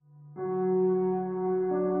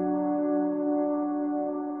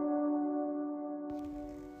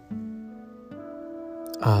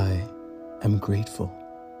I am grateful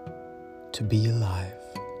to be alive.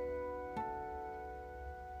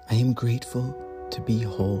 I am grateful to be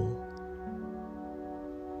whole.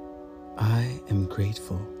 I am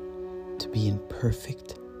grateful to be in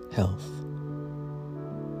perfect health.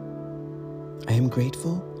 I am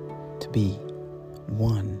grateful to be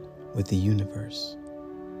one with the universe.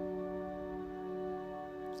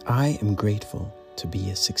 I am grateful to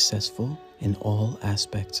be successful in all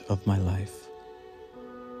aspects of my life.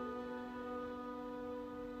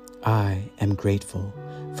 I am grateful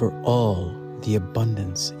for all the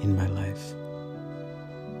abundance in my life.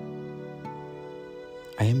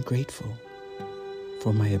 I am grateful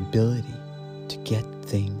for my ability to get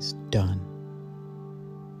things done.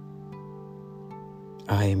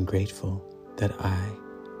 I am grateful that I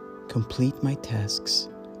complete my tasks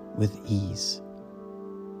with ease.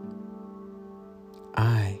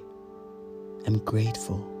 I am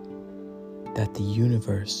grateful that the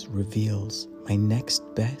universe reveals my next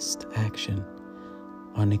best action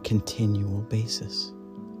on a continual basis.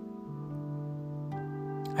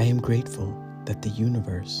 I am grateful that the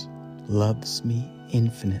universe loves me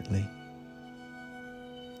infinitely.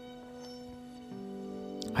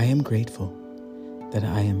 I am grateful that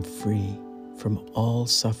I am free from all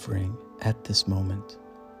suffering at this moment.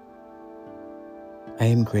 I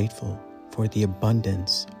am grateful for the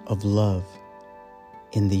abundance of love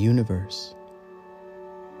in the universe.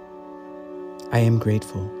 I am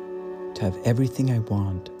grateful to have everything I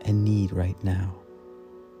want and need right now.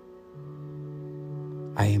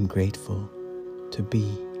 I am grateful to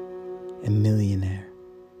be a millionaire.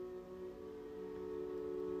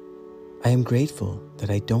 I am grateful that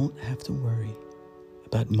I don't have to worry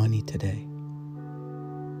about money today.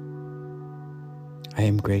 I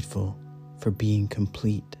am grateful for being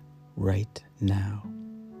complete right now.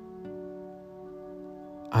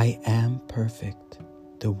 I am perfect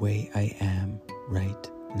the way I am right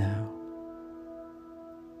now.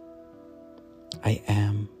 I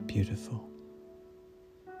am beautiful.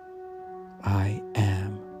 I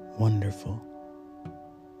am wonderful.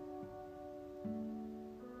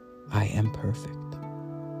 I am perfect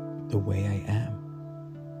the way I am.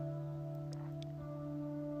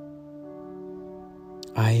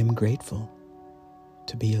 I am grateful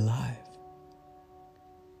to be alive.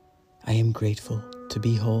 I am grateful to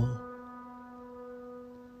be whole.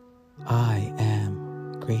 I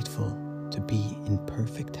am grateful to be in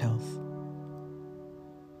perfect health.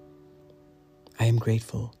 I am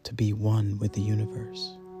grateful to be one with the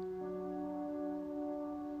universe.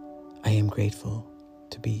 I am grateful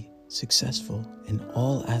to be successful in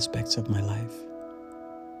all aspects of my life.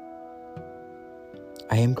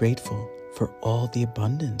 I am grateful for all the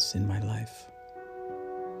abundance in my life.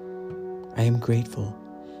 I am grateful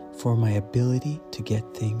for my ability to get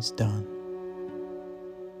things done.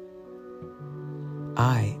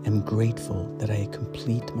 I am grateful that I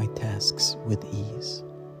complete my tasks with ease.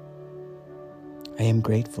 I am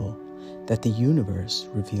grateful that the universe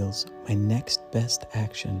reveals my next best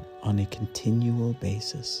action on a continual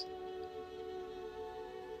basis.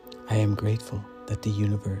 I am grateful that the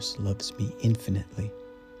universe loves me infinitely.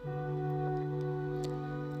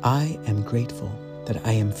 I am grateful that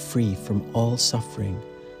I am free from all suffering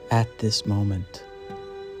at this moment.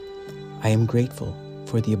 I am grateful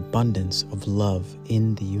for the abundance of love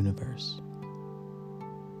in the universe.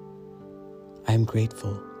 I am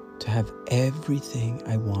grateful to have everything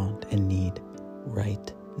I want and need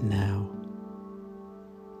right now.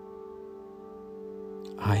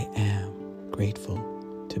 I am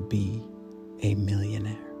grateful to be a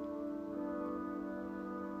millionaire.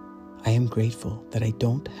 I am grateful that I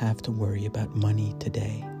don't have to worry about money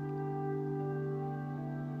today.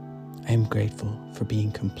 I am grateful for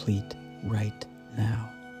being complete right now.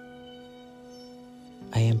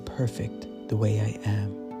 I am perfect the way I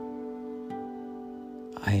am.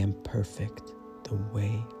 I am perfect the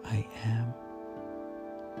way I am.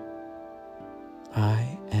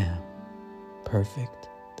 I am perfect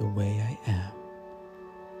the way I am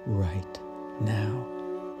right now.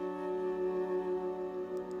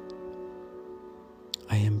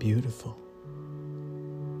 I am beautiful.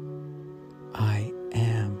 I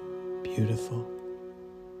am beautiful.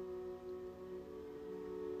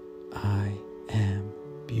 I am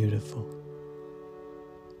beautiful.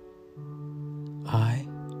 I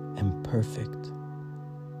am perfect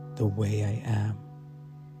the way I am.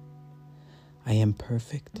 I am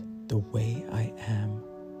perfect the way I am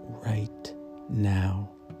right now.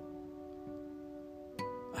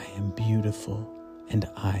 I am beautiful and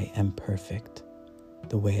I am perfect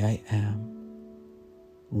the way I am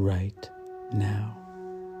right now.